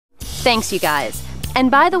Thanks, you guys. And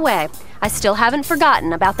by the way, I still haven't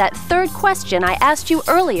forgotten about that third question I asked you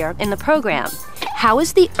earlier in the program. How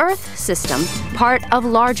is the Earth system part of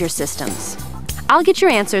larger systems? I'll get your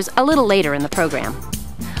answers a little later in the program.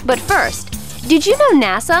 But first, did you know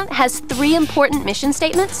NASA has 3 important mission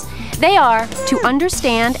statements? They are to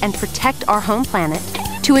understand and protect our home planet,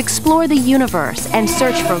 to explore the universe and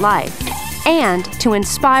search for life, and to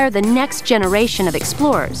inspire the next generation of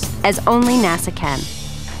explorers, as only NASA can.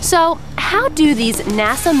 So, how do these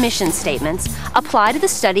NASA mission statements apply to the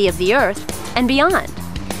study of the Earth and beyond?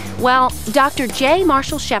 Well, Dr. J.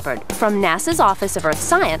 Marshall Shepard from NASA's Office of Earth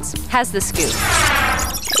Science has the scoop.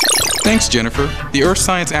 Thanks, Jennifer. The Earth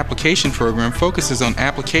Science Application Program focuses on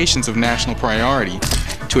applications of national priority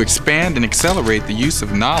to expand and accelerate the use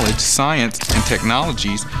of knowledge, science, and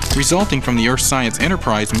technologies resulting from the Earth Science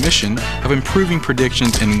Enterprise mission of improving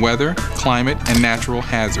predictions in weather, climate, and natural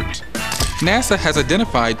hazards. NASA has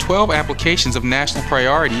identified 12 applications of national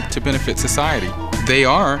priority to benefit society. They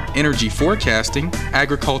are energy forecasting,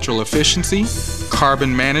 agricultural efficiency,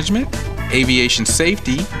 carbon management, aviation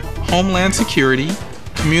safety, homeland security,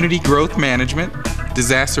 community growth management,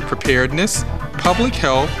 disaster preparedness, public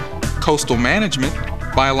health, coastal management,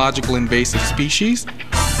 biological invasive species,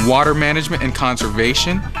 water management and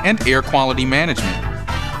conservation, and air quality management.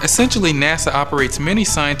 Essentially, NASA operates many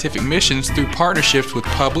scientific missions through partnerships with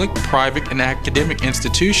public, private, and academic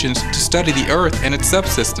institutions to study the Earth and its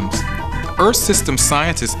subsystems. Earth system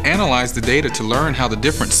scientists analyze the data to learn how the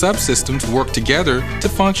different subsystems work together to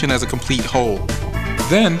function as a complete whole.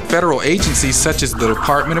 Then, federal agencies such as the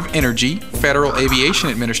Department of Energy, Federal Aviation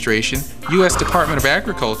Administration, U.S. Department of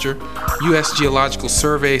Agriculture, U.S. Geological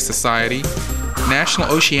Survey Society,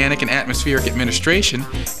 National Oceanic and Atmospheric Administration,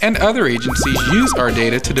 and other agencies use our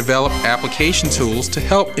data to develop application tools to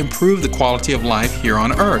help improve the quality of life here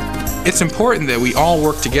on Earth. It's important that we all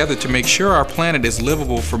work together to make sure our planet is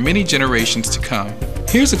livable for many generations to come.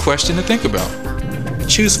 Here's a question to think about.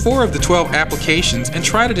 Choose 4 of the 12 applications and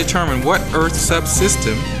try to determine what Earth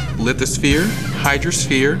subsystem, lithosphere,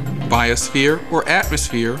 hydrosphere, biosphere, or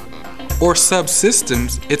atmosphere, or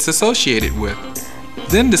subsystems it's associated with.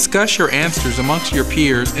 Then discuss your answers amongst your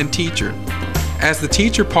peers and teacher. As the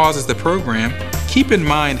teacher pauses the program, keep in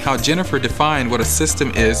mind how Jennifer defined what a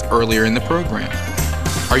system is earlier in the program.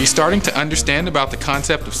 Are you starting to understand about the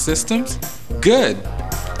concept of systems? Good!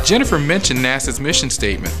 Jennifer mentioned NASA's mission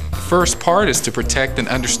statement. The first part is to protect and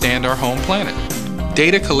understand our home planet.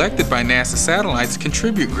 Data collected by NASA satellites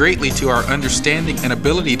contribute greatly to our understanding and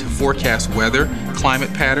ability to forecast weather,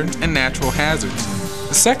 climate patterns, and natural hazards.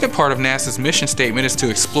 The second part of NASA's mission statement is to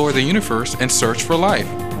explore the universe and search for life.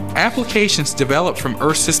 Applications developed from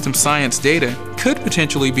Earth system science data could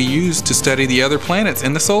potentially be used to study the other planets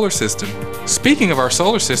in the solar system. Speaking of our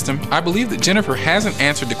solar system, I believe that Jennifer hasn't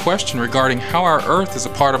answered the question regarding how our Earth is a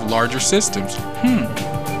part of larger systems.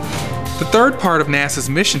 The third part of NASA's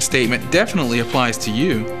mission statement definitely applies to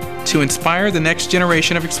you, to inspire the next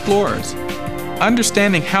generation of explorers.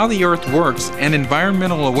 Understanding how the Earth works and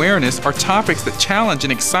environmental awareness are topics that challenge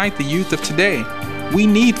and excite the youth of today. We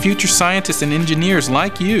need future scientists and engineers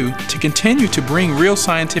like you to continue to bring real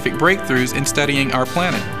scientific breakthroughs in studying our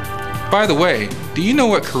planet. By the way, do you know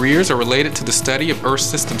what careers are related to the study of Earth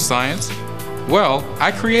system science? Well,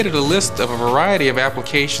 I created a list of a variety of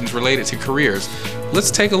applications related to careers. Let's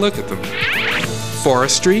take a look at them.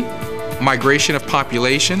 Forestry, migration of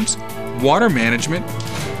populations, water management,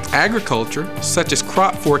 agriculture, such as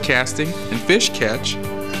crop forecasting and fish catch,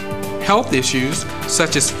 health issues,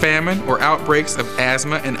 such as famine or outbreaks of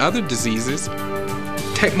asthma and other diseases,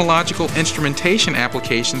 technological instrumentation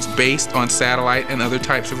applications based on satellite and other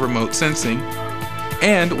types of remote sensing,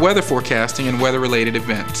 and weather forecasting and weather-related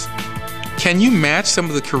events. Can you match some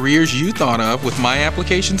of the careers you thought of with my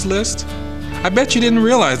applications list? I bet you didn't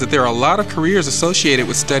realize that there are a lot of careers associated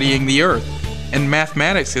with studying the Earth, and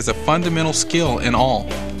mathematics is a fundamental skill in all.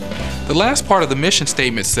 The last part of the mission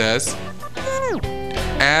statement says,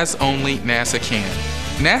 as only NASA can.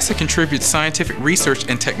 NASA contributes scientific research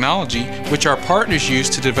and technology which our partners use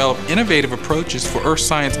to develop innovative approaches for Earth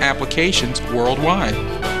science applications worldwide.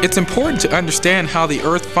 It's important to understand how the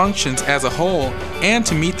Earth functions as a whole and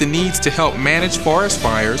to meet the needs to help manage forest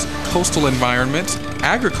fires, coastal environments,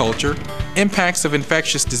 agriculture, impacts of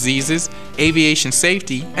infectious diseases, aviation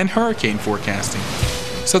safety, and hurricane forecasting.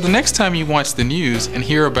 So the next time you watch the news and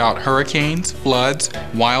hear about hurricanes, floods,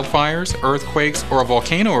 wildfires, earthquakes, or a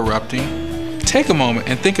volcano erupting, take a moment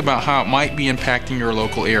and think about how it might be impacting your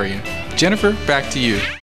local area. Jennifer, back to you.